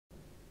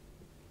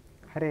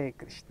Hare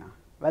Krishna.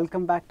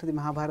 Welcome back to the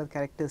Mahabharata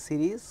Characters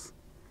series.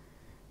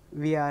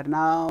 We are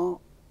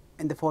now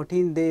in the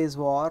 14 days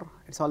war.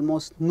 It's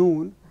almost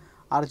noon.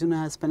 Arjuna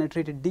has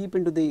penetrated deep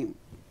into the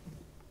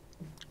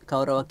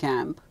Kaurava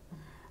camp,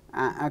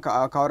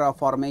 Kaurava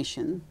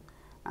formation,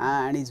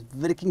 and he's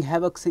wreaking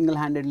havoc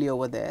single-handedly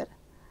over there.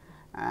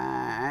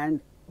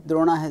 And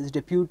Drona has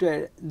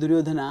deputed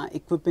Duryodhana,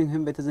 equipping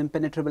him with his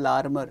impenetrable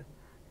armor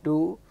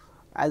to,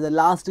 as a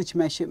last-ditch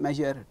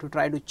measure, to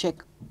try to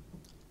check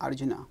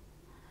Arjuna.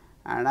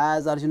 And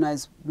as Arjuna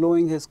is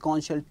blowing his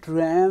conch shell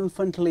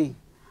triumphantly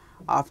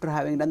after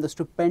having done the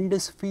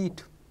stupendous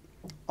feat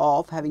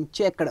of having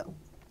checked the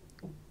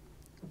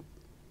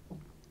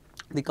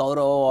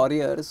Kaurava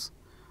warriors,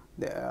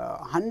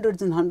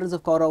 hundreds and hundreds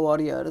of Kaurava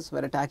warriors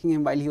were attacking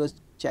him while he was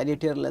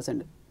charioteerless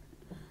and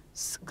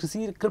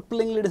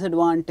cripplingly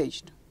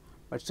disadvantaged,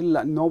 but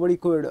still nobody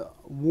could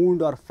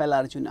wound or fell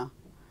Arjuna.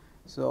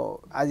 So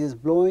as he is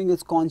blowing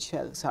his conch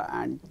shells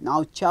and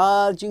now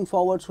charging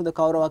forward through the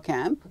Kaurava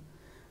camp,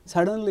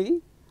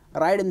 suddenly,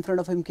 right in front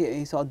of him,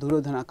 he saw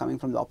Duryodhana coming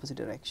from the opposite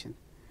direction.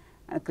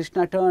 And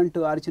Krishna turned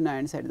to Arjuna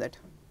and said that,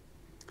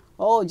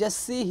 "Oh, just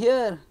see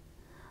here,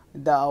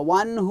 the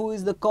one who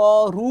is the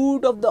core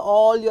root of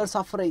all your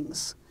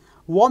sufferings.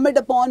 Vomit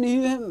upon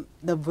him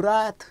the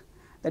wrath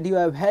that you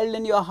have held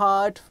in your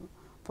heart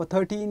for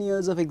 13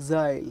 years of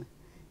exile.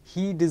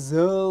 He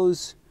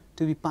deserves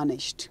to be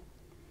punished.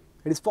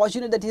 It is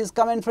fortunate that he has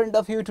come in front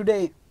of you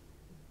today.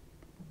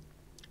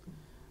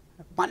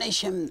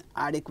 Punish him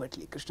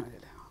adequately," Krishna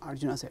said.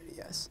 Arjuna said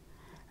yes.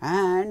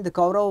 And the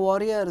Kaurava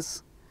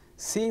warriors,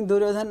 seeing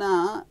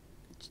Duryodhana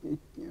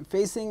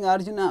facing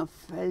Arjuna,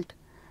 felt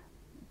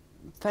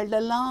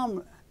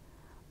alarmed.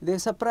 They were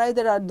surprised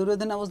that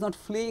Duryodhana was not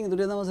fleeing.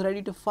 Duryodhana was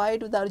ready to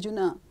fight with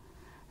Arjuna.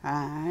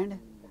 And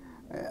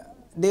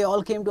they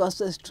all came to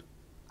assist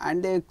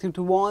and they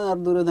to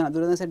warn Duryodhana.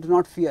 Duryodhana said, "Do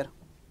not fear."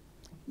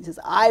 He says,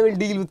 "I will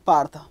deal with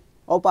Partha.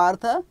 O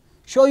Partha,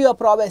 show your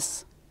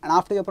prowess. And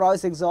after your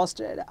prowess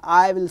exhausted,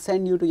 I will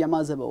send you to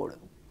Yama's abode."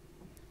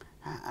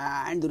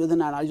 And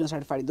Duryodhana and Arjuna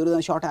started fighting.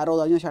 Duryodhana shot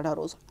arrows, Arjuna shot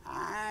arrows,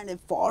 and they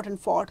fought and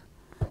fought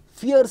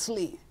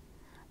fiercely.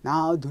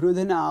 Now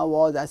Duryodhana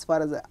was, as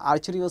far as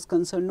archery was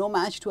concerned, no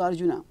match to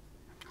Arjuna.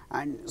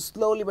 And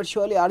slowly but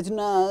surely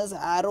Arjuna's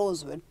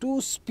arrows were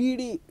too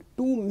speedy,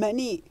 too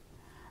many,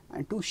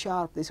 and too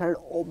sharp. They started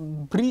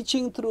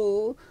breaching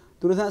through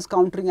Duryodhana's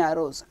countering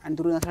arrows, and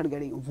Duryodhana started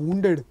getting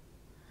wounded.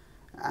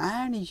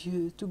 And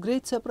to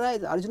great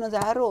surprise, Arjuna's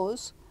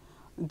arrows,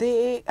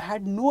 they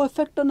had no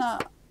effect on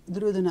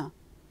Duryodhana.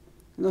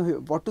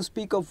 What to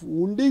speak of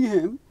wounding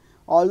him?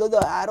 Although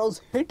the arrows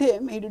hit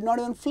him, he did not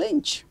even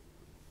flinch.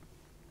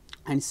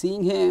 And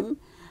seeing him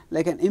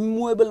like an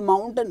immovable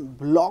mountain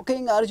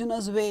blocking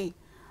Arjuna's way,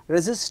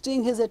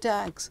 resisting his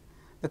attacks,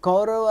 the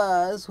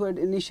Kauravas, who had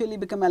initially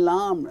become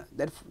alarmed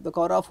that the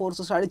Kaurava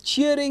forces, started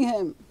cheering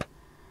him.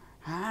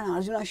 And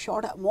Arjuna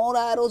shot more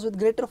arrows with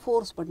greater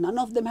force, but none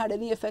of them had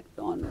any effect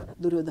on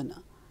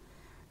Duryodhana.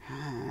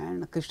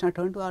 And Krishna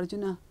turned to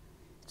Arjuna.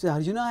 He said,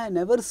 "Arjuna, I have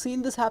never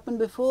seen this happen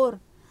before.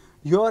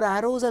 Your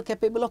arrows are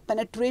capable of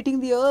penetrating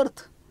the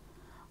earth.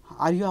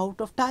 Are you out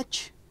of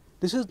touch?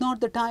 This is not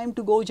the time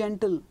to go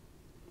gentle."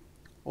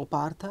 O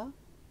Partha,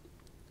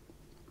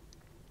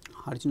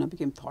 Arjuna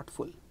became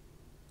thoughtful.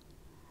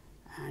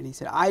 And he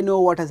said, "I know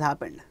what has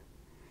happened."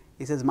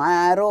 He says, "My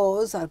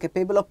arrows are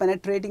capable of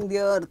penetrating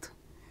the earth.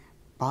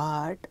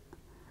 But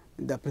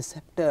the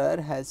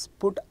preceptor has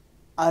put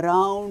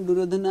around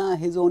Duryodhana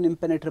his own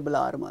impenetrable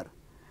armor.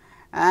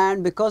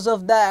 And because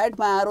of that,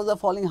 my arrows are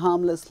falling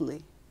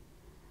harmlessly.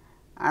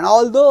 And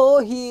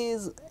although he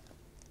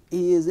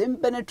is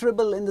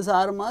impenetrable in this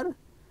armor,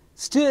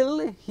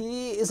 still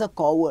he is a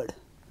coward.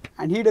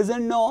 And he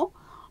doesn't know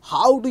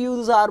how to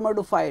use this armor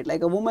to fight.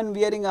 Like a woman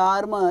wearing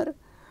armor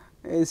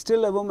is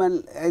still a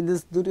woman.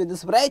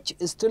 This wretch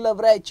is still a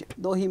wretch,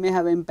 though he may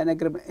have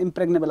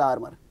impregnable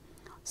armor.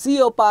 See,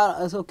 so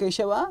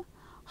Keshava,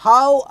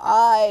 how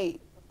I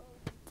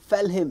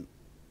fell him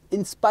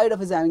in spite of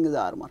his having his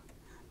armor."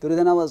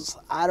 Duryodhana was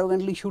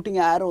arrogantly shooting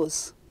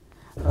arrows,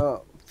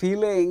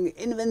 feeling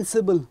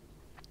invincible.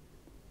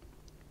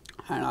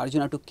 And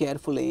Arjuna took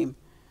careful aim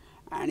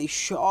and he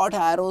shot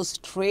arrows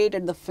straight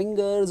at the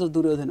fingers of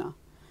Duryodhana.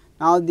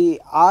 Now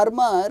the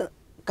armor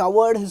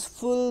covered his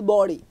full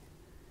body,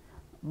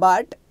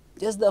 but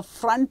just the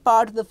front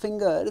part of the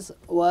fingers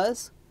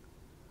was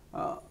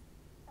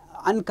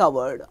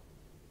uncovered,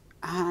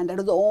 and that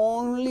was the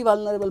only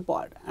vulnerable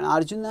part. And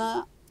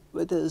Arjuna,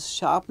 with his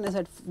sharpness,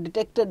 had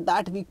detected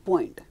that weak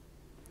point.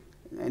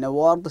 In a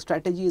war, the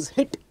strategy is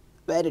hit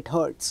where it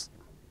hurts.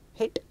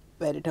 Hit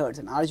where it hurts.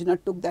 And Arjuna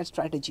took that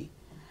strategy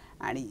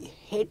and he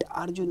hit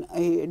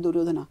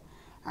Duryodhana.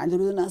 And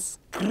Duryodhana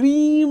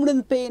screamed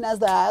in pain as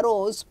the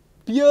arrows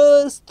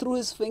pierced through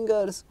his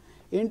fingers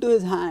into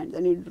his hands,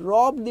 and he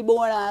dropped the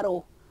bow and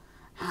arrow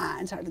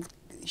and started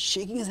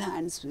shaking his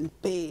hands in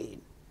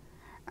pain.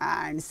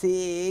 And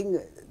seeing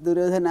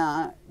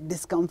Duryodhana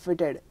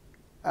discomfited,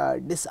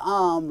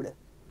 disarmed,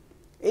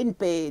 in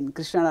pain,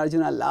 Krishna and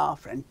Arjuna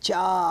laughed and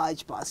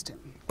charged past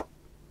him.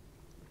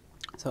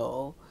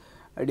 So,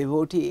 a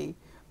devotee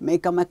may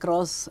come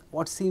across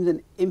what seems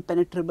an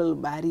impenetrable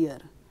barrier,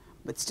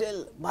 but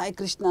still by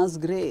Krishna's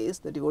grace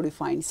the devotee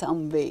finds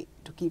some way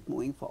to keep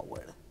moving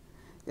forward.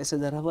 Just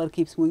as the river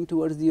keeps moving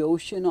towards the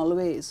ocean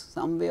always,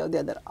 some way or the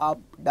other, up,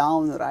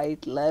 down,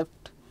 right,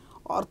 left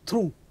or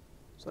through.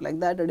 So like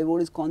that a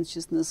devotee's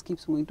consciousness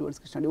keeps moving towards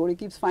Krishna. Devotee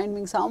keeps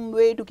finding some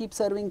way to keep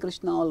serving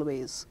Krishna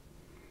always.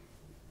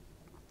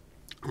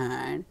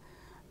 And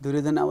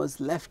Duryodhana was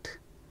left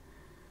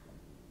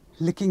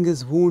licking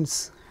his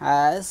wounds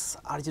as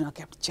Arjuna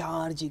kept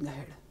charging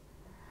ahead.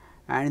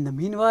 And in the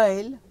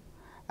meanwhile,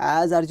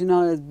 as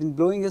Arjuna has been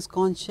blowing his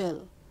conch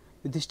shell,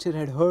 Yudhishthira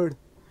had heard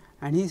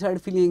and he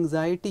started feeling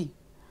anxiety.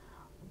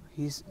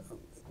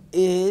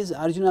 Is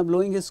Arjuna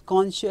blowing his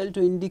conch shell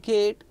to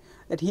indicate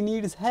that he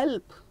needs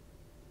help?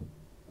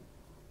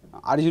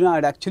 Arjuna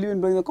had actually been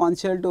blowing the conch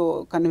shell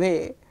to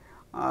convey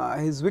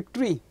his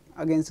victory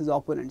against his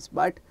opponents,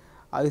 but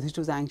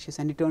Yudhishthira was anxious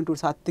and he turned to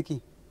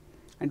Satyaki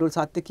and told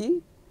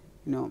Satyaki,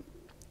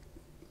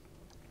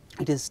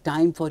 it is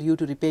time for you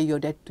to repay your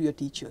debt to your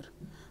teacher.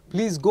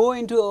 Please go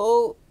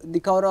into the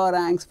Kaurava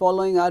ranks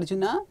following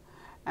Arjuna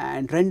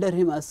and render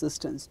him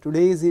assistance.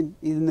 Today is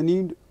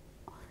in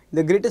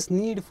the greatest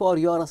need for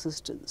your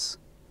assistance.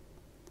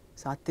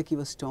 Satyaki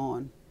was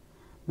torn.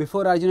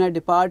 Before Arjuna had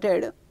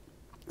departed,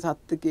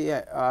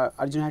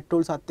 Arjuna had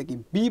told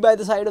Satyaki, be by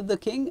the side of the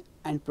king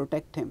and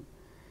protect him.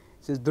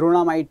 He says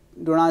Drona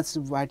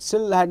had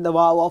still had the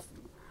vow of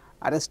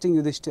arresting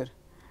Yudhishthira,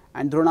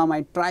 and Drona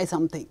might try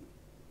something.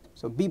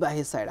 So be by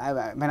his side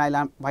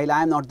while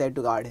I am not there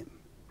to guard him.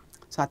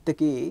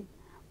 Satyaki,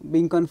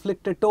 being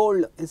conflicted,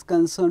 told his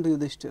concern to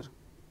Yudhishthira.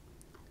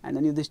 And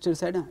then Yudhishthira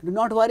said, do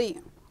not worry,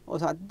 O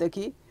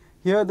Satyaki,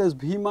 here there is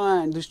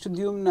Bhima and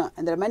Drishtadyumna,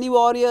 and there are many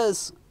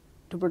warriors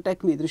to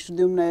protect me.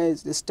 Drishtadyumna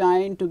is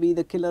destined to be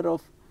the killer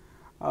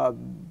of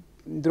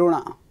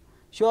Drona.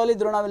 Surely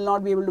Drona will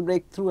not be able to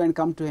break through and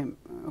come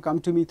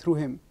to me through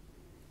him.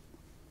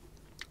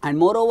 And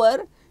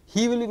moreover,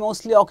 he will be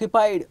mostly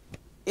occupied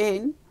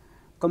in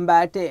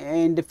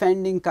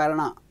defending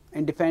Karna,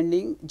 in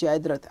defending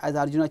Jayadratha as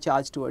Arjuna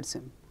charged towards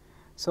him.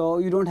 So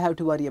you don't have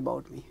to worry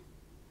about me.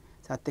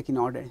 Satyaki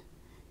nodded.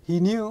 He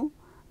knew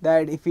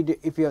that if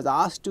he was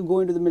asked to go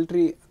into the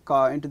military,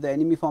 into the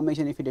enemy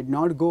formation, if he did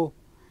not go,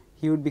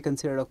 he would be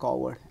considered a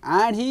coward.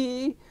 And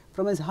he,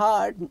 from his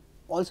heart,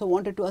 also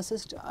wanted to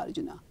assist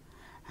Arjuna.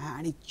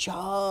 And he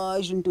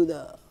charged into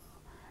the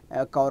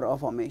Kaurava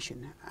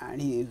formation,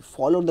 and he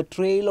followed the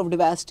trail of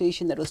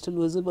devastation that was still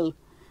visible,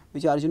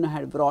 which Arjuna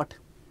had brought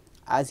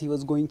as he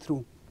was going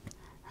through.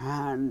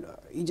 And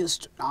he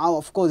just, now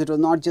of course it was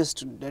not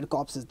just dead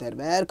corpses, there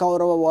were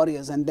Kaurava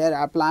warriors, and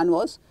their plan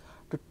was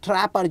to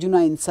trap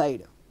Arjuna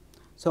inside.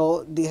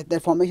 So their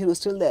formation was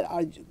still there.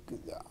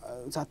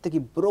 Satyaki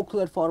broke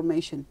through that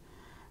formation,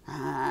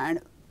 and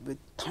with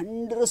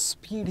thunderous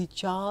speed he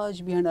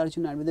charged behind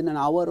Arjuna, and within an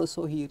hour or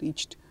so he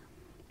reached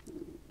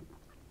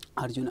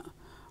Arjuna.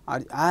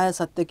 As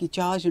Satyaki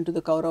charged into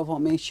the Kaurava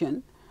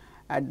formation,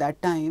 at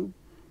that time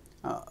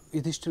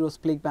Yudhishthira was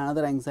plagued by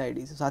another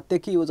anxiety. So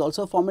Satyaki was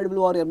also a formidable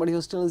warrior, but he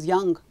was still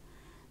young,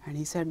 and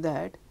he said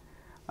that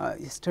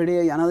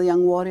yesterday another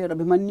young warrior,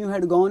 Abhimanyu,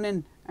 had gone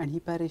in and he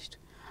perished.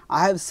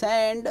 I have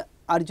sent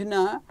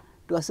Arjuna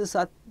to assist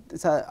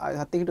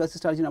Satyaki to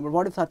assist Arjuna, but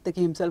what if Satyaki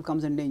himself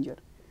comes in danger?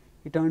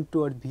 He turned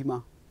towards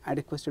Bhima and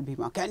requested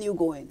Bhima, can you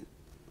go in?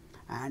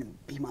 And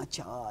Bhima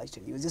charged,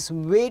 and he was just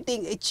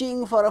waiting,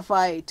 itching for a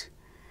fight.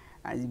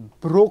 And he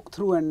broke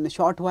through, and in a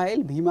short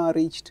while Bhima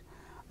reached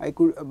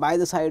by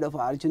the side of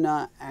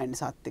Arjuna and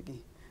Satyaki.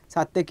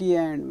 Satyaki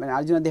and when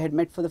Arjuna, they had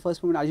met for the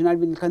first moment, Arjuna had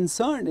been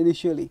concerned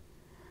initially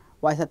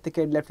why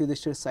Satyaki had left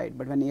Yudhishthira's side,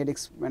 but when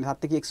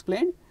Satyaki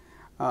explained,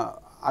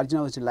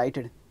 Arjuna was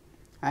delighted,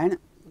 and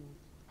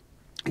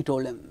he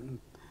told him,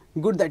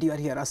 good that you are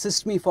here,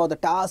 assist me, for the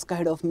task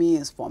ahead of me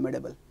is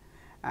formidable.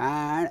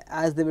 And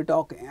as they were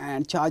talking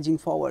and charging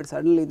forward,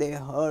 suddenly they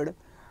heard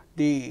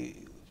the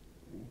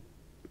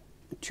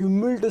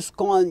tumultuous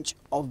conch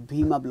of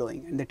Bhima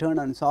blowing, and they turned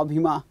and saw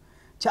Bhima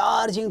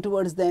charging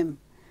towards them,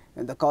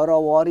 and the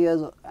Kaurava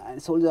warriors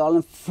and soldiers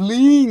all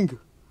fleeing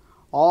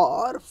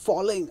or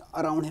falling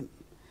around him.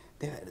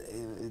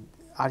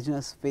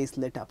 Arjuna's face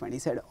lit up, and he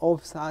said, oh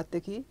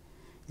Satyaki,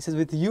 he says,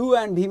 with you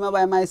and Bhima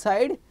by my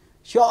side,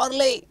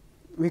 surely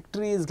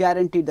victory is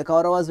guaranteed. The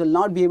Kauravas will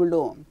not be able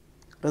to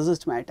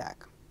resist my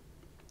attack.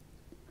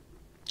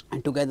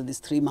 And together these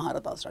three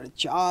Maharathas started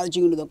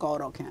charging into the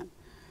Kaurava camp.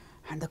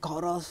 And the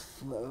Kaurava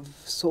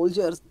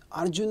soldiers,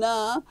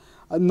 Arjuna,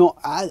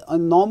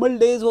 on normal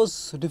days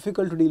was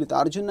difficult to deal with.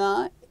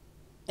 Arjuna,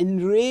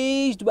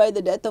 enraged by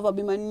the death of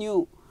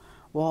Abhimanyu,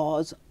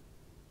 was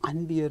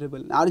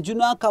unbearable.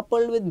 Arjuna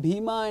coupled with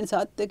Bhima and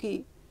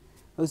Satyaki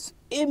was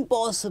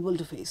impossible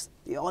to face.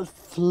 They all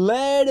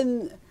fled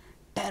in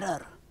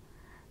terror.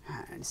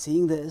 And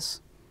seeing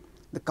this,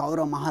 the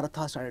Kaurava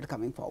Maharatha started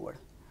coming forward.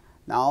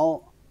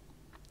 Now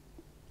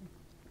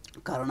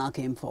Karna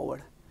came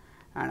forward,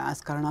 and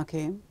as Karna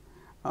came,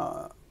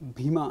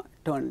 Bhima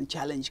turned and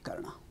challenged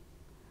Karna.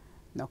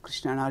 Now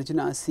Krishna and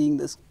Arjuna, seeing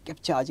this,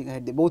 kept charging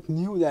ahead. They both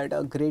knew that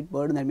a great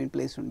burden had been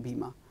placed on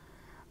Bhima,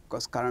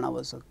 because Karna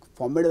was a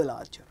formidable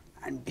archer,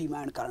 and Bhima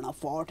and Karna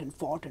fought and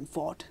fought and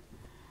fought.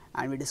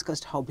 And we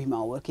discussed how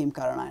Bhima overcame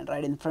Karna, and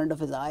right in front of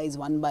his eyes,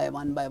 one by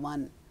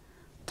one,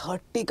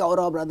 30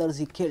 Kaurava brothers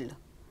he killed.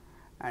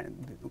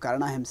 And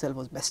Karna himself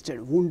was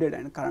bested, wounded,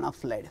 and Karna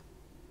fled.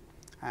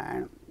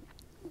 And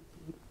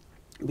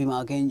Bhima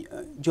again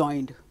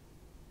joined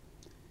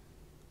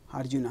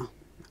Arjuna,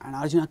 and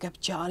Arjuna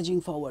kept charging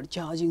forward.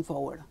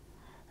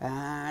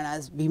 And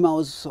as Bhima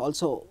was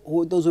also,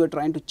 those who were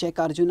trying to check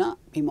Arjuna,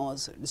 Bhima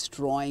was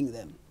destroying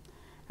them.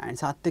 And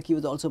Satyaki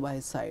was also by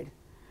his side.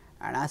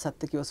 And as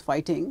Satyaki was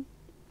fighting,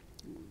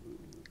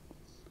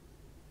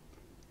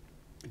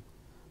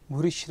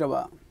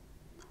 Bhurishrava,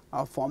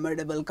 a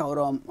formidable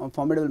Kaurava, a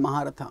formidable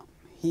Mahābhārata,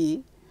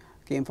 he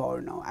came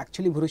forward now.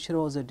 Actually,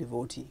 Bhurishrava was a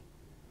devotee.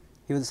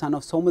 He was the son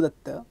of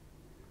Somadatta,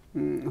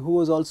 who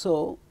was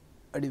also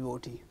a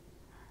devotee.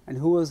 And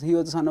he was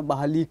the son of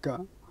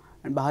Bahalika.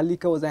 And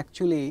Bahalika was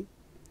actually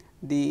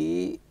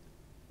the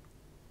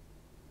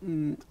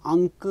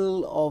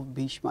uncle of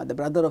Bhishma, the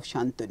brother of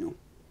Shantanu.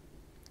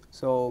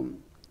 So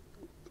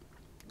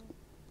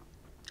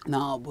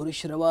now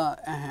Bhurishrava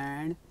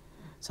and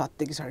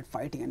Satyaki started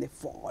fighting, and they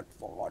fought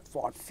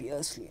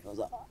fiercely. It was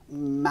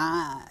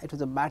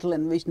a battle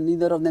in which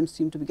neither of them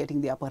seemed to be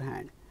getting the upper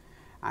hand.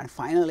 And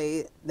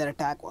finally, their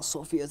attack was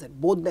so fierce that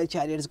both their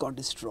chariots got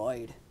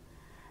destroyed.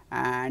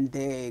 And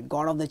they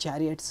got off the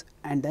chariots,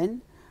 and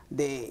then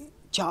they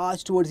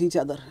charged towards each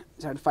other,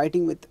 started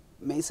fighting with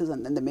maces,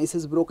 and then the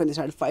maces broke and they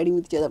started fighting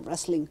with each other,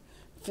 wrestling,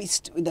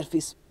 fist with their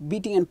fists,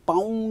 beating and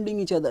pounding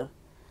each other.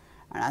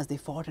 And as they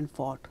fought and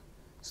fought,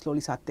 slowly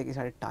Satyaki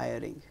started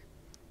tiring.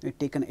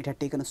 It had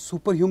taken a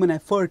superhuman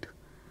effort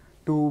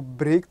to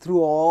break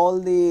through all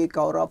the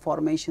Kaurava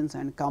formations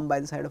and come by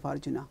the side of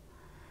Arjuna.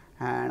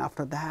 And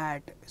after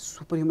that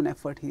superhuman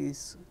effort,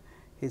 his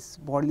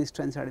bodily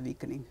strength started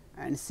weakening.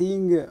 And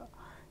seeing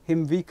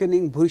him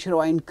weakening,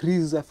 Bhurishrava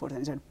increased his effort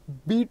and started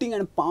beating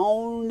and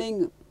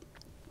pounding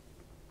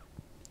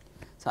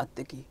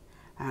Satyaki.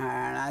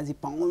 And as he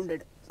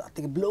pounded,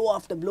 Satyaki, blow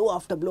after blow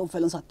after blow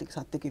fell on Satyaki.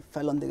 Satyaki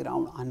fell on the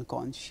ground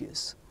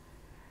unconscious.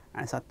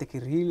 And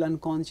Satyaki reeled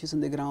unconscious on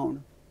the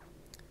ground.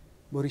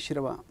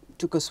 Bhurishrava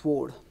took a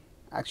sword.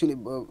 Actually,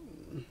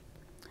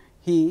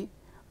 he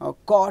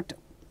caught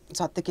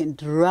Satyaki and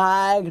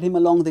dragged him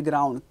along the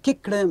ground,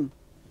 kicked him.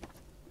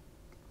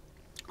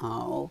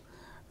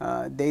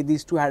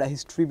 These two had a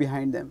history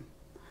behind them.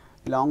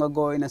 Long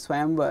ago in a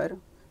Swayamvar,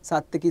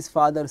 Satyaki's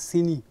father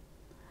Sini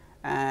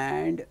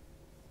and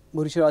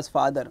Bhurishrava's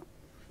father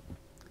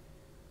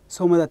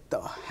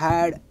Somadatta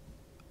had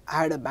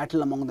a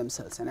battle among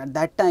themselves, and at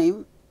that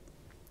time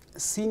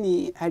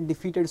Sini had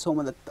defeated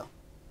Somadatta,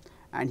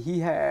 and he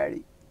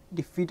had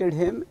defeated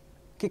him,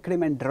 kicked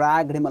him and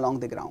dragged him along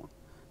the ground.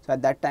 So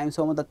at that time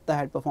Somadatta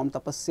had performed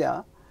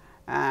tapasya,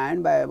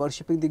 and by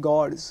worshipping the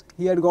gods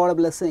he had got a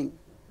blessing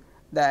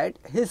that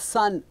his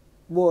son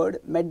would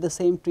met the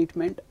same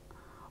treatment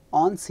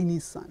on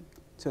Sini's son.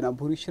 So now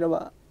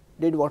Bhurishrava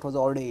did what was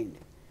ordained,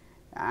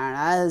 and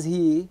as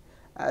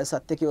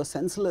Satyaki was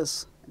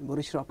senseless,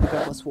 Bhurishrava picked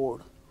up a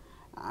sword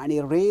and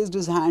he raised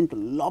his hand to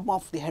lop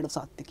off the head of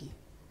Satyaki.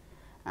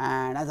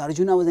 And as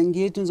Arjuna was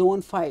engaged in his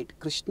own fight,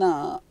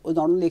 Krishna was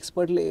not only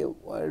expertly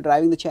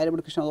driving the chariot,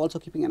 but Krishna was also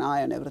keeping an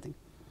eye on everything.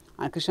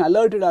 And Krishna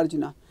alerted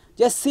Arjuna,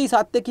 just see,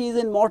 Satyaki is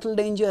in mortal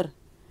danger.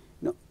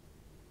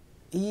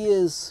 He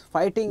is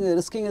fighting,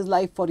 risking his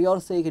life for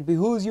your sake. It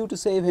behooves you to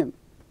save him.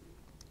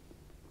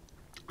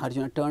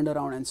 Arjuna turned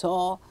around and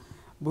saw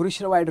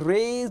Bhurishrava had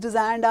raised his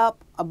hand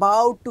up,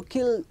 about to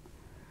kill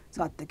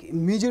Satyaki.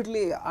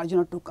 Immediately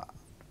Arjuna took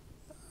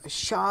a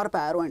sharp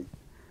arrow and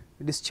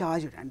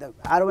discharged it, and the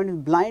arrow went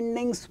with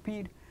blinding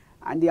speed,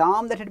 and the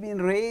arm that had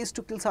been raised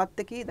to kill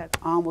Satyaki, that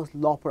arm was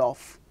lopped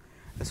off.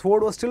 The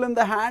sword was still in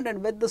the hand,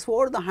 and with the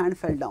sword the hand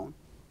fell down.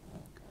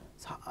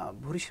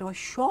 Bhurishrava was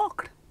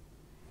shocked.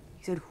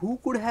 He said, who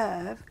could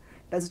have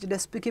done such a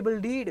despicable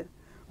deed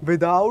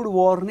without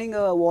warning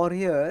a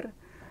warrior,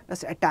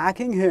 just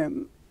attacking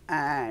him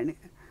and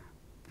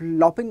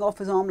lopping off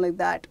his arm like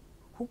that?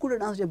 Who could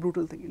have done such a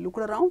brutal thing? He looked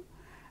around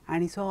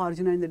and he saw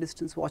Arjuna in the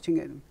distance watching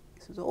him.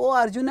 He says, oh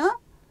Arjuna,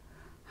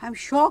 I am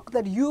shocked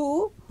that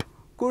you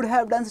could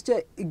have done such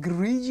an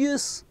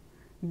egregious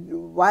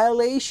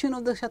violation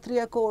of the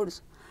Kshatriya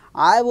codes.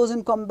 I was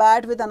in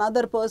combat with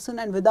another person,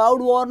 and without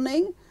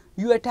warning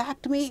you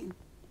attacked me.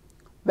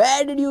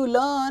 Where did you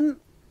learn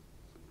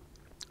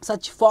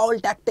such foul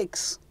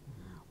tactics?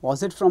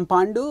 Was it from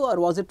Pandu, or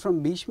was it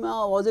from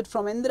Bhishma, or was it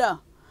from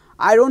Indra?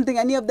 I don't think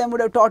any of them would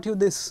have taught you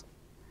this,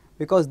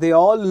 because they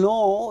all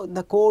know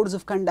the codes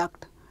of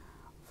conduct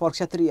for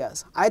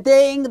Kshatriyas. I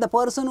think the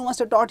person who must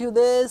have taught you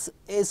this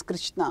is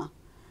Krishna,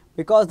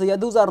 because the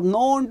Yadus are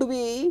known to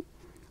be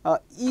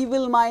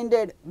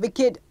evil-minded,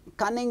 wicked,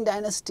 cunning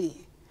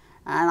dynasty.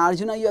 And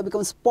Arjuna, you have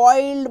become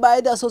spoiled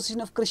by the association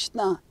of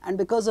Krishna, and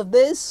because of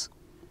this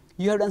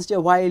you have done such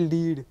a vile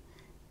deed.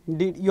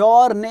 Indeed,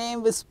 your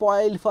name was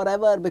spoiled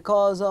forever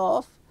because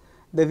of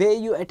the way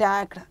you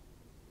attacked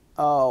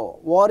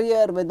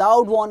warrior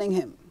without warning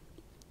him.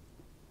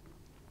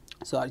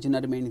 So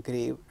Arjuna remained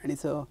grave and he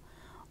said,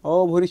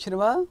 "Oh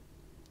Bhurishrava,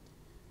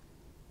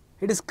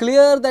 it is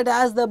clear that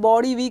as the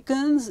body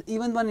weakens,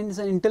 even one's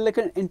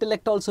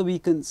intellect also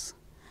weakens.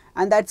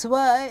 And that's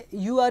why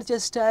you are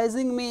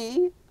chastising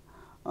me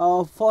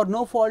for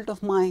no fault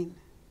of mine."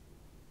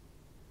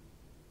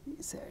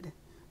 He said,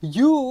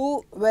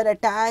 "You were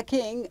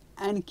attacking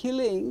and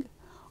killing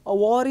a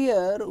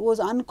warrior who was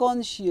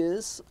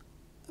unconscious,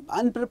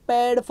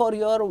 unprepared for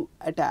your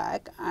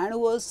attack and who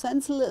was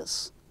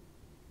senseless.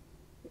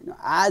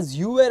 As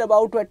you were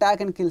about to attack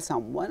and kill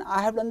someone,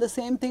 I have done the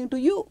same thing to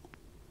you."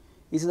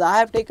 He says, "I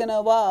have taken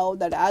a vow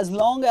that as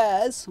long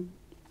as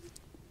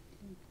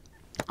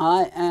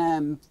I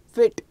am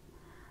fit,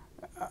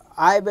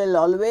 I will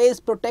always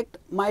protect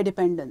my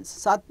dependents."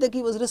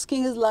 Satyaki was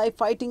risking his life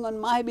fighting on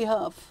my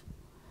behalf,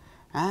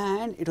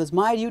 and it was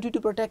my duty to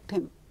protect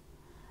him.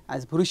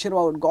 As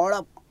Bhurishrava got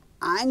up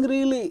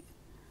angrily,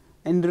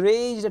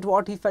 enraged at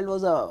what he felt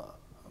was a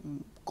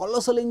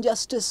colossal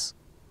injustice,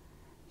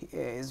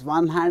 his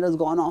one hand was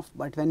gone off,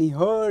 but when he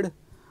heard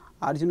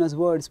Arjuna's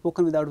words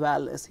spoken without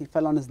malice, he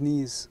fell on his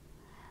knees.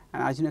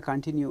 And Arjuna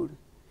continued,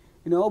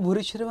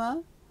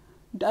 "Bhurishrava,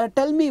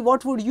 tell me,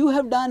 what would you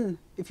have done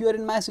if you were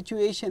in my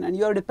situation and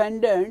your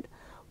dependent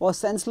was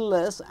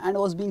senseless and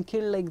was being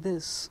killed like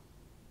this?"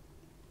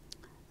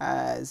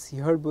 As he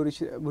heard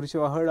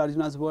Bhurishrava heard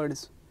Arjuna's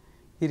words,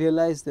 he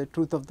realized the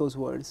truth of those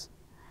words,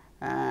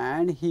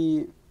 and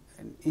he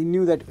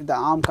knew that the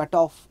arm cut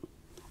off,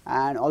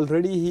 and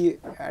already he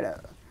had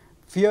a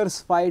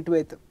fierce fight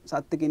with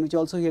Satyaki, in which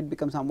also he had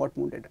become somewhat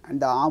wounded, and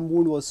the arm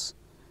wound was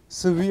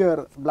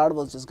severe, blood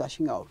was just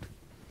gushing out.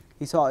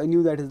 He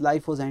knew that his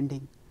life was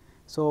ending.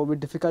 So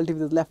with difficulty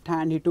with his left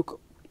hand, he took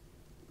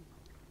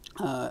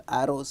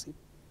arrows, he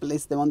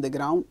placed them on the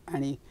ground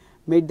and he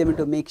made them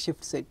into a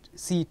makeshift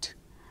seat,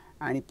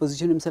 and he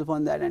positioned himself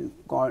on that and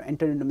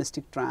entered into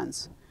mystic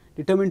trance,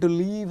 determined to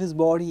leave his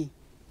body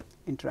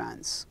in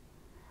trance.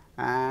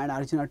 And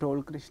Arjuna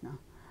told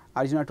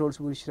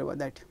Bhurishrava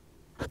that,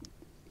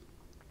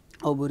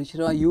 "Oh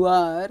Bhurishrava, you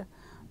are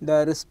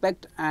the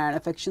respect and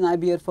affection I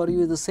bear for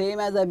you is the same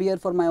as I bear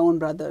for my own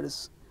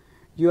brothers.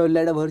 You have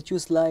led a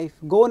virtuous life.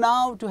 Go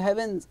now to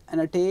heavens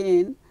and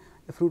attain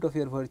the fruit of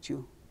your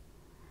virtue."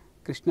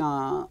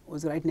 Krishna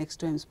was right next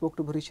to him, spoke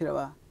to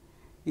Bhurishrava.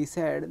 He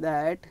said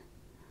that,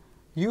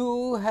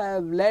 "You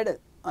have led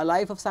a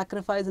life of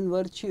sacrifice and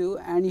virtue,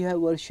 and you have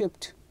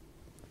worshipped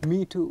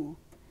me too."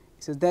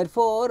 He says,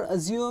 "Therefore,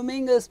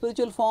 assuming a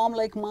spiritual form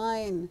like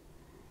mine,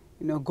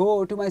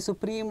 go to my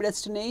supreme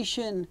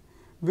destination,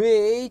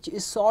 which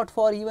is sought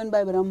for even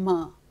by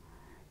Brahma."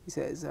 He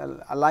says,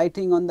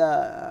 alighting on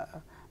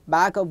the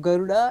back of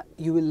Garuda,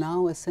 you will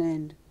now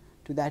ascend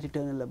to that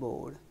eternal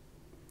abode.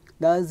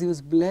 Thus he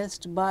was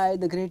blessed by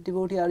the great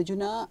devotee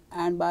Arjuna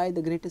and by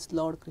the greatest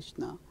Lord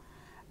Krishna.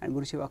 And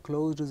Bhurishrava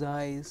closed his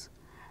eyes,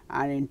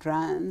 and in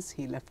trance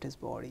he left his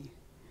body.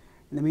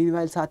 In the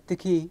meanwhile,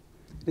 Satyaki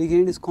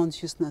regained his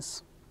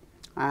consciousness,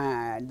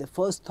 and the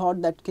first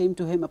thought that came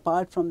to him,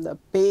 apart from the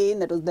pain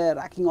that was there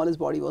racking all his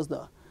body, was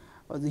the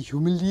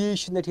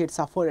humiliation that he had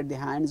suffered at the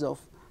hands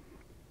of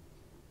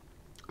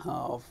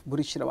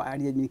Bhurishrava.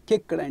 He had been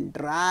kicked and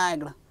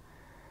dragged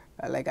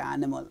like an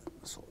animal.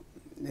 So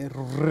a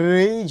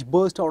rage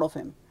burst out of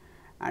him,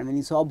 and when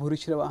he saw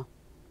Bhurishrava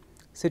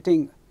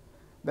sitting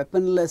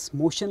weaponless,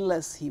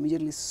 motionless, he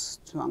immediately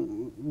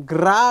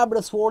grabbed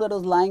a sword that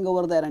was lying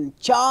over there and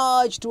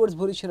charged towards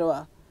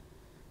Bhurishrava.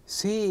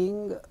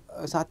 Seeing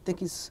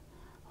Satyaki's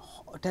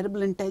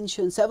terrible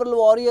intention, several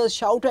warriors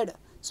shouted,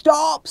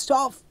 "Stop,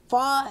 stop,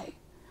 fire!"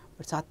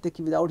 But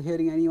Satyaki, without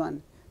hearing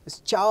anyone,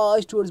 just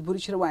charged towards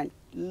Bhurishrava and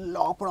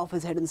lopped off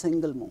his head in a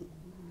single move.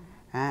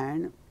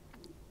 And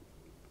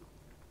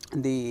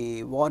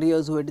the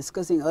warriors who were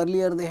discussing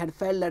earlier, they had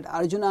felt that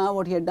Arjuna,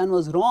 what he had done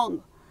was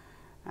wrong.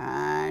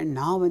 And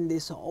now when they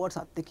saw what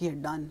Satyaki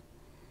had done,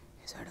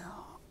 he said,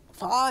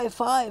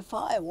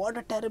 "Fire, what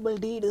a terrible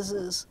deed this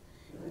is."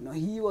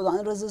 He was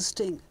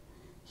unresisting.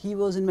 He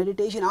was in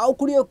meditation. "How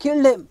could you have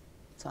killed him?"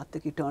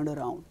 Satyaki turned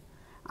around.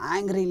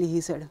 Angrily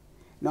he said,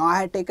 "I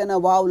had taken a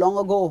vow long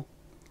ago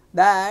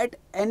that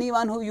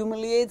anyone who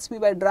humiliates me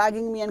by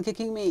dragging me and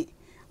kicking me,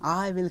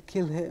 I will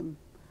kill him.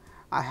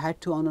 I had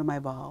to honor my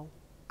vow.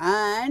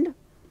 And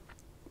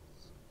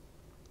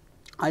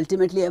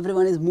ultimately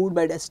everyone is moved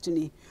by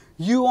destiny.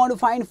 You want to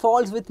find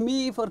faults with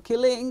me for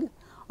killing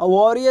a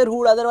warrior who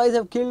would otherwise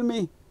have killed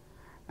me,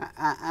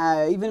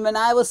 even when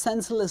I was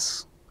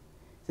senseless."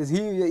 He says,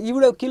 he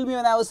would have killed me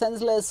when I was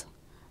senseless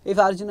if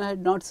Arjuna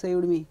had not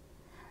saved me.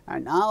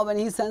 And now when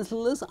he is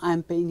senseless, I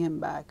am paying him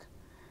back.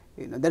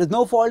 There is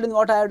no fault in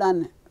what I have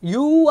done.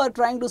 You are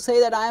trying to say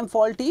that I am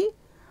faulty.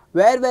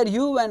 Where were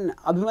you when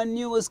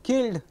Abhimanyu was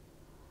killed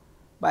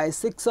by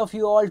 6 of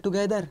you all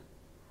together?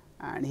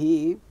 And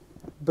he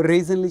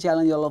brazenly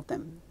challenged all of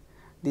them.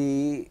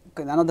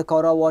 None of the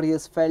Kaurava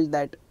warriors felt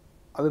that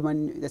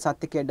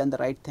Satyaki had done the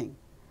right thing.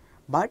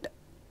 But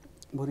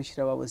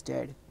Bhurishrava was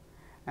dead.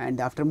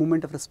 And after a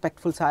moment of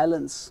respectful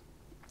silence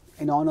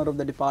in honor of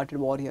the departed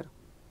warrior,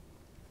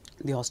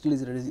 the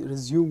hostilities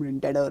resumed in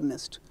dead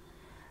earnest.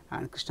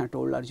 And Krishna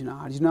told Arjuna,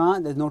 Arjuna,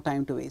 there is no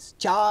time to waste,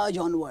 charge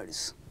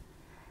onwards.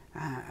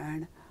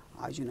 And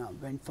Arjuna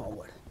went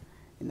forward.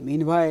 In the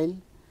meanwhile,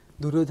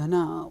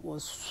 Duryodhana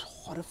was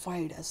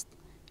horrified as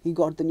he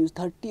got the news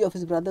 30 of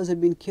his brothers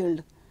had been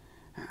killed.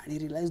 And he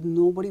realized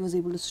nobody was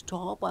able to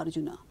stop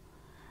Arjuna.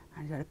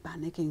 And he started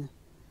panicking.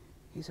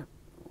 He started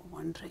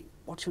wondering,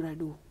 what should I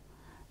do?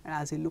 And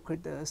as he looked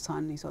at the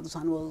sun, he saw the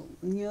sun was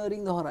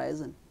nearing the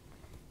horizon.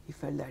 He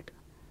felt that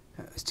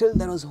still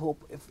there was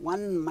hope. If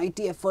one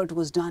mighty effort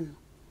was done,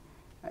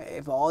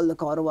 if all the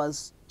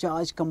Kauravas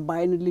charged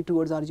combinedly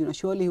towards Arjuna,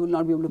 surely he will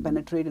not be able to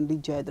penetrate and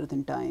reach Jayadratha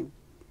in time.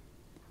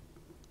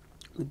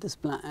 With this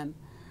plan,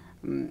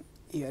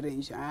 he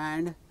arranged,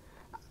 and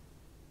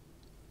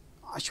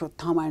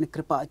Ashwatthama and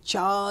Kripa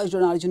charged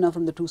on Arjuna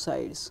from the two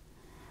sides.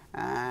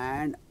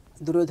 And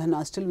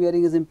Duryodhana, still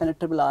wearing his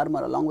impenetrable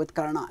armor along with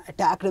Karna,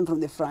 attacked him from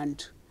the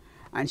front.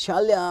 And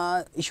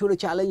Shalya issued a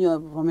challenge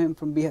from him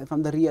from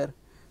the rear,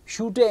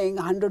 shooting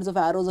hundreds of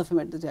arrows of him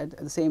at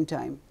the same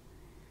time.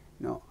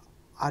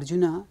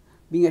 Arjuna,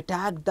 being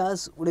attacked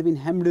thus, would have been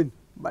hemmed in,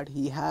 but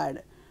he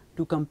had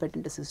two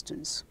competent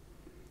assistants.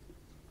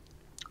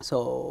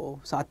 So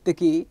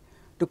Satyaki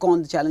took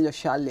on the challenge of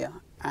Shalya,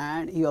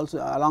 and he also,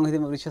 along with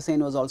him,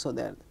 Vrishasena was also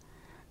there,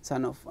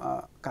 son of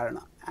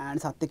Karna, and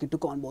Satyaki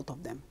took on both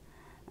of them.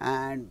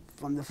 And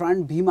from the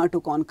front, Bhima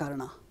took on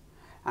Karna,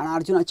 and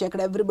Arjuna checked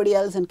everybody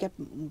else and kept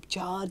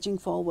charging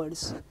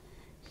forwards.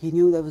 He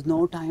knew there was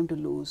no time to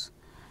lose,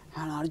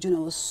 and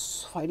Arjuna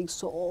was fighting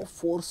so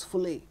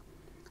forcefully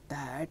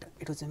that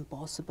it was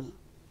impossible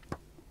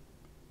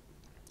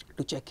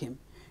to check him.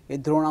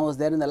 Drona was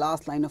there in the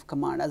last line of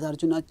command as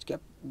Arjuna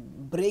kept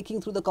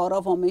breaking through the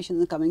Kaurava formations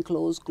and coming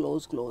close,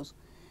 close, close.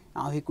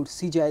 Now he could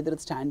see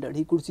Jayadratha's standard.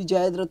 He could see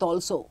Jayadratha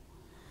also.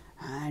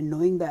 And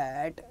knowing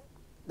that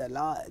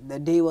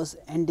the day was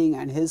ending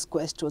and his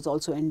quest was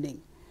also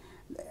ending,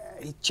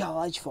 he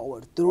charged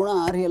forward.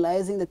 Drona,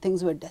 realizing that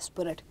things were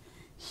desperate,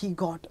 he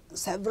got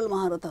several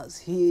Maharathas.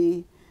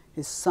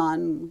 His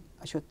son,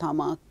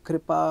 Ashwatthama,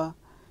 Kripa,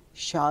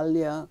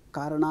 Shalya,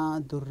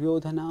 Karna,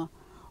 Duryodhana,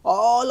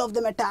 all of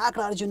them attacked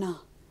Arjuna.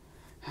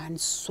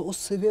 And so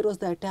severe was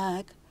the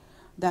attack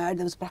that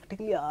there was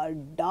practically a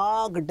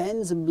dark,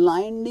 dense,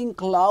 blinding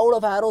cloud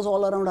of arrows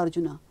all around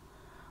Arjuna.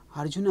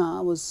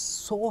 Arjuna was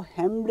so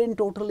hemmed in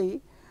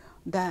totally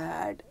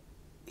that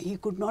he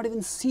could not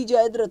even see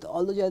Jayadratha,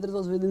 although Jayadratha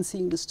was within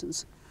seeing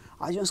distance.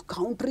 Arjuna was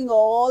countering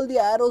all the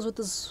arrows with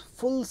his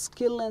full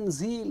skill and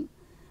zeal.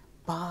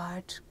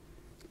 But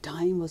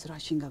time was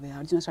rushing away.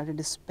 Arjuna started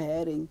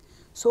despairing.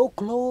 So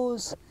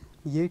close,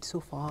 yet so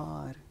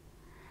far.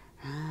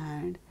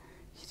 And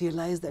he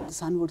realized that the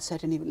sun would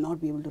set and he will not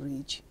be able to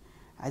reach.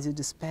 As he was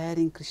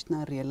despairing,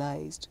 Krishna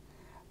recognized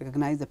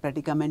the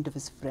predicament of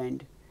his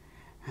friend.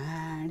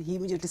 And he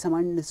immediately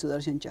summoned his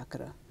Sudarshan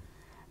Chakra.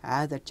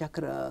 As that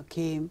chakra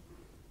came,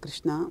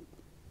 Krishna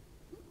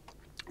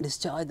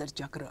discharged that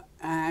chakra.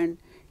 And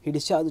he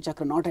discharged the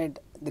chakra not at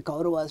the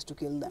Kauravas to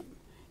kill them.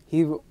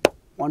 He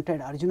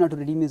wanted Arjuna to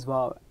redeem his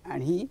vow.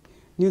 And he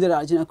knew that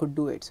Arjuna could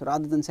do it. So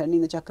rather than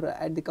sending the chakra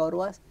at the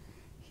Kauravas,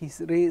 he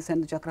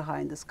sent the chakra high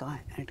in the sky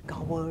and it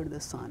covered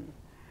the sun.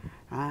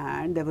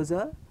 And there was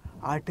an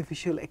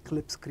artificial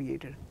eclipse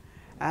created.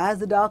 As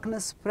the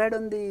darkness spread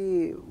on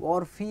the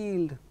war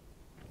field,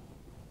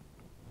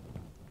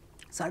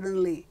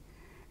 suddenly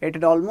it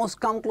had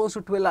almost come close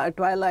to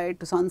twilight,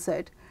 to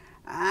sunset,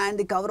 and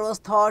the Kauravas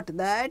thought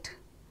that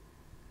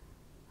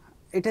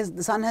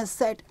the sun has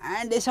set,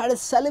 and they started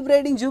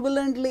celebrating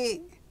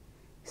jubilantly.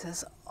 He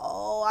says,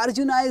 oh,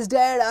 Arjuna is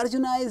dead,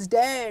 Arjuna is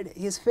dead.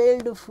 He has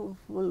failed to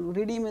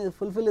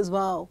fulfill his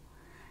vow.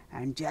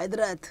 And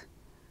Jayadratha,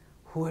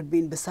 who had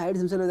been beside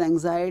himself with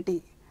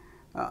anxiety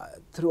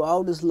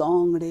throughout this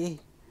long day,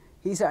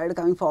 he started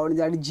coming forward and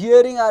started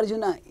jeering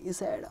Arjuna. He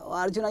said, oh,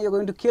 Arjuna, you are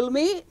going to kill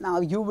me? Now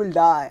you will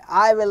die.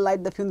 I will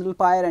light the funeral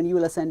pyre and you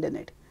will ascend in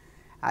it.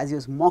 As he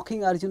was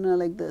mocking Arjuna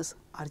like this,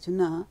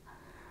 Arjuna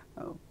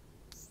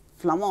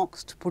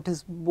flummoxed, put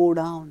his bow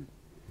down.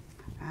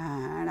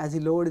 And as he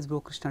lowered his bow,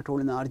 Krishna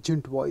told in an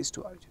urgent voice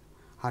to Arjuna,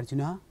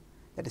 Arjuna,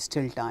 there is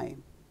still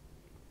time.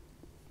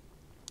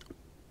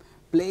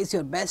 Place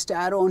your best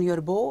arrow on your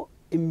bow,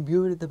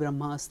 imbue it with the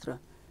Brahmastra,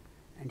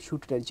 and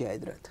shoot it at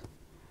Jayadratha.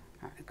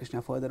 And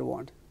Krishna further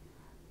warned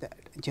that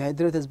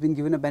Jayadratha has been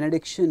given a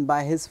benediction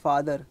by his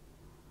father,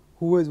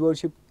 who has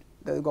worshipped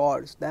the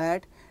gods,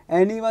 that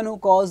anyone who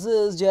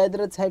causes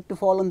Jayadratha's head to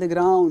fall on the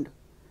ground,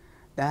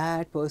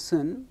 that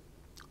person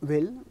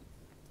will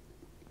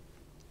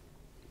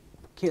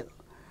kill.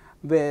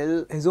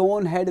 His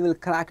own head will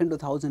crack into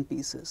 1,000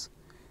 pieces.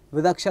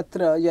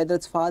 Vidakshatra,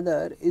 Jayadratha's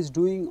father, is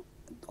doing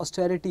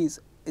austerities.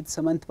 It's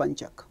Samant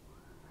Panchak.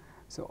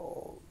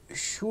 So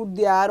shoot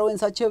the arrow in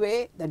such a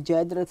way that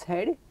Jayadratha's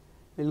head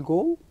will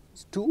go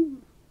to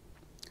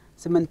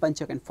Samant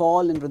Panchak and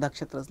fall in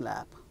Vidakshtra's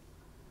lap.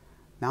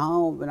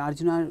 Now when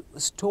Arjuna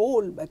was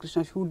told by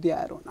Krishna, shoot the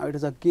arrow, now it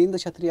was again the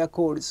Kshatriya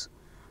codes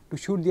to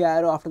shoot the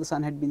arrow after the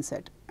sun had been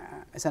set,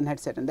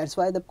 and that's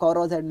why the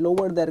Kauravas had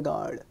lowered their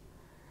guard.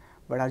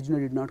 But Arjuna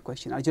did not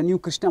question. Arjuna knew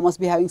Krishna must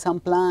be having some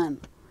plan,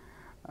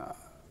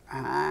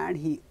 and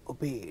he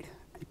obeyed.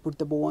 He put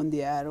the bow on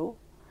the arrow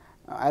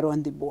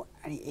on the bow,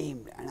 and he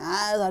aimed. And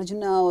as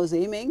Arjuna was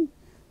aiming,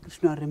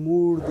 Krishna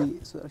removed the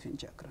Sudarshan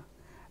Chakra,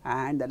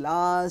 and the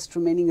last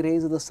remaining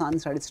rays of the sun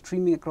started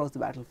streaming across the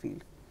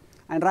battlefield.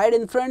 And right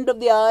in front of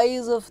the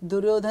eyes of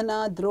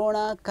Duryodhana,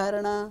 Drona,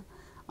 Karna,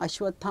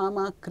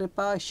 Ashwathama,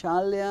 Kripa,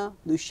 Shalya,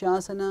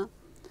 Dushasana,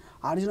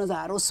 Arjuna's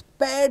arrow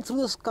sped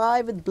through the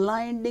sky with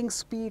blinding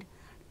speed,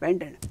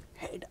 went and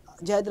hit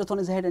Jayadratha on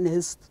his head, and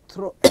his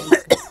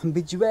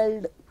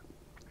bejeweled,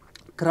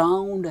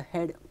 crowned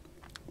head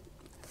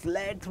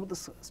sped through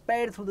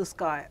the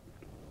sky,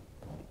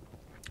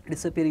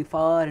 disappearing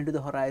far into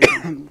the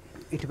horizon.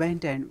 It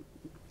went and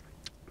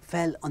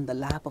fell on the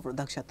lap of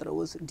Radhakshatara, who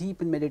was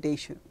deep in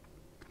meditation.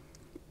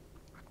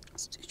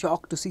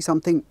 Shocked to see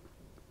something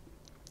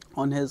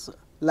on his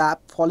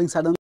lap falling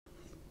suddenly,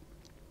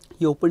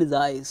 he opened his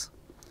eyes,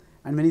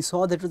 and when he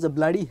saw that it was a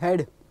bloody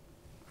head,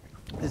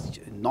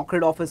 he knocked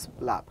it off his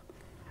lap.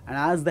 And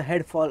as the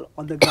head fell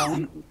on the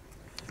ground,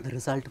 the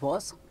result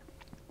was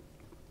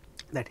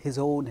that his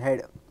own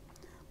head,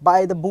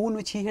 by the boon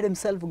which he had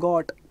himself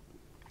got,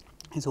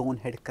 his own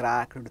head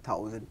cracked into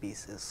 1,000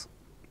 pieces,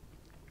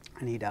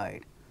 and he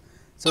died.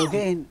 So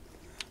again,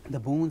 the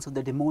boons of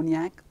the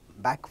demoniac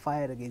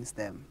backfire against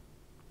them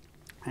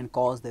and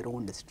cause their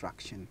own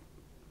destruction.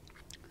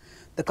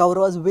 The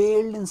Kauravas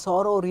wailed in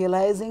sorrow,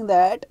 realizing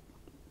that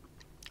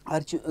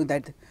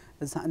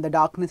the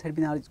darkness had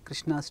been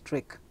Krishna's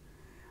trick.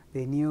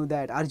 They knew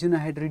that Arjuna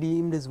had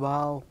redeemed his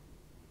vow,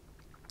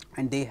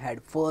 and they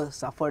had first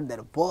suffered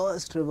their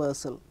worst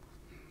reversal.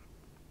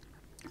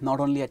 Not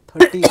only had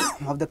 30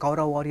 of the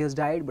Kaurava warriors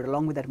died, but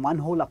along with that, one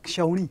whole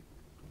Akshauni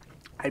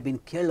had been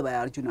killed by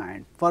Arjuna,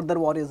 and further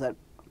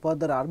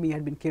army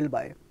had been killed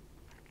by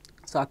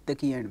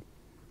Satyaki and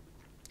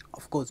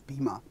of course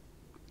Bhima.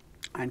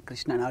 And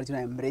Krishna and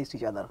Arjuna embraced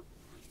each other.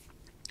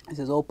 He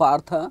says, "Oh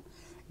Partha,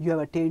 you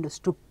have done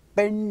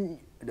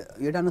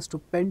a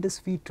stupendous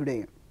feat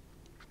today,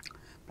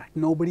 but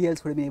nobody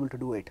else would have been able to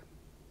do it."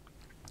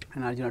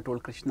 And Arjuna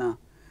told Krishna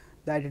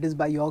that it is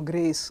by your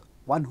grace,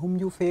 one whom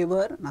you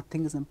favor,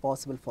 nothing is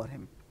impossible for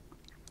him.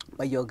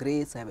 By your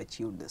grace I have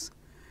achieved this.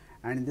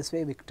 And in this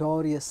way,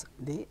 victorious,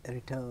 they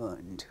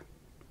returned.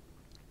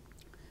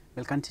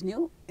 We'll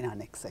continue in our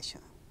next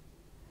session.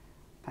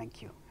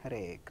 Thank you.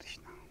 Hare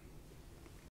Krishna.